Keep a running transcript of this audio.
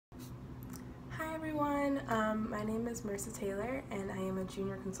everyone, my name is Marissa Taylor and I am a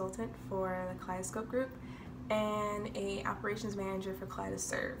junior consultant for the Kaleidoscope Group and a operations manager for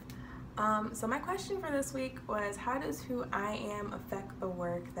Kaleidoscope. So my question for this week was, how does who I am affect the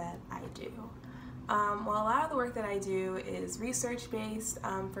work that I do? Well, a lot of the work that I do is research based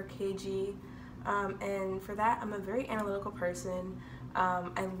for KG, and for that I'm a very analytical person.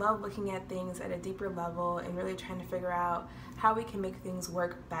 I love looking at things at a deeper level and really trying to figure out how we can make things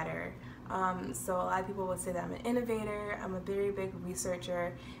work better. So a lot of people would say that I'm an innovator, I'm a very big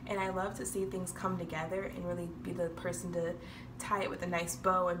researcher, and I love to see things come together and really be the person to tie it with a nice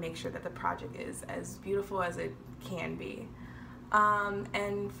bow and make sure that the project is as beautiful as it can be.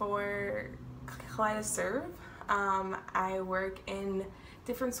 And for Kaleidoscope, I work in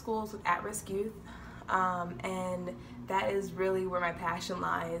different schools with at-risk youth, and that is really where my passion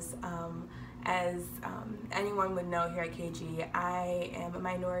lies. As anyone would know here at KG, I am a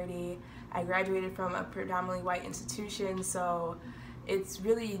minority. I graduated from a predominantly white institution, so it's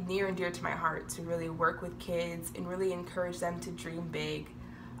really near and dear to my heart to really work with kids and really encourage them to dream big,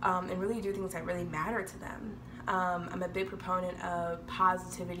 and really do things that really matter to them. I'm a big proponent of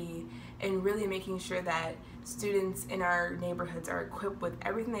positivity and really making sure that students in our neighborhoods are equipped with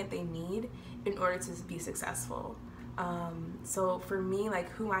everything that they need in order to be successful. So for me, like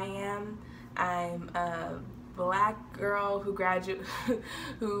who I am, I'm a black girl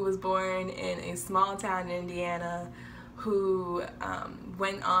who was born in a small town in Indiana, who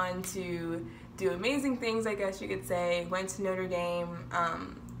went on to do amazing things, I guess you could say, went to Notre Dame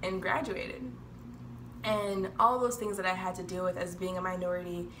and graduated. And all those things that I had to deal with as being a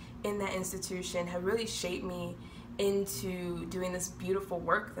minority in that institution have really shaped me into doing this beautiful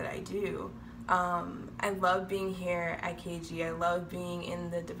work that I do. I love being here at KG. I love being in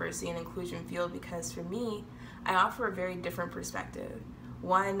the diversity and inclusion field because for me, I offer a very different perspective.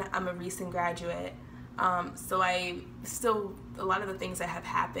 One, I'm a recent graduate, so a lot of the things that have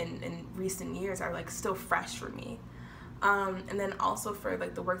happened in recent years are like still fresh for me. And then also for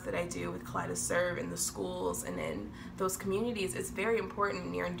like the work that I do with Kaleidoscope in the schools and in those communities, it's very important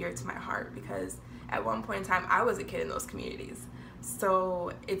and near and dear to my heart because at one point in time I was a kid in those communities.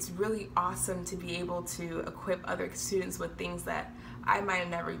 So it's really awesome to be able to equip other students with things that I might have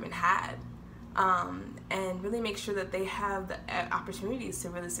never even had, and really make sure that they have the opportunities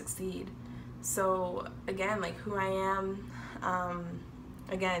to really succeed. So again, like who I am,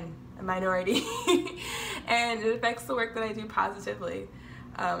 again, a minority, and it affects the work that I do positively.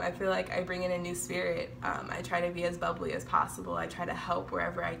 I feel like I bring in a new spirit. I try to be as bubbly as possible. I try to help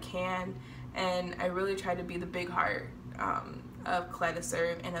wherever I can, and I really try to be the big heart of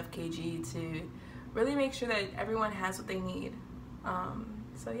Kaleidoscope and of KG to really make sure that everyone has what they need.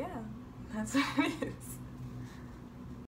 So yeah, that's what it is.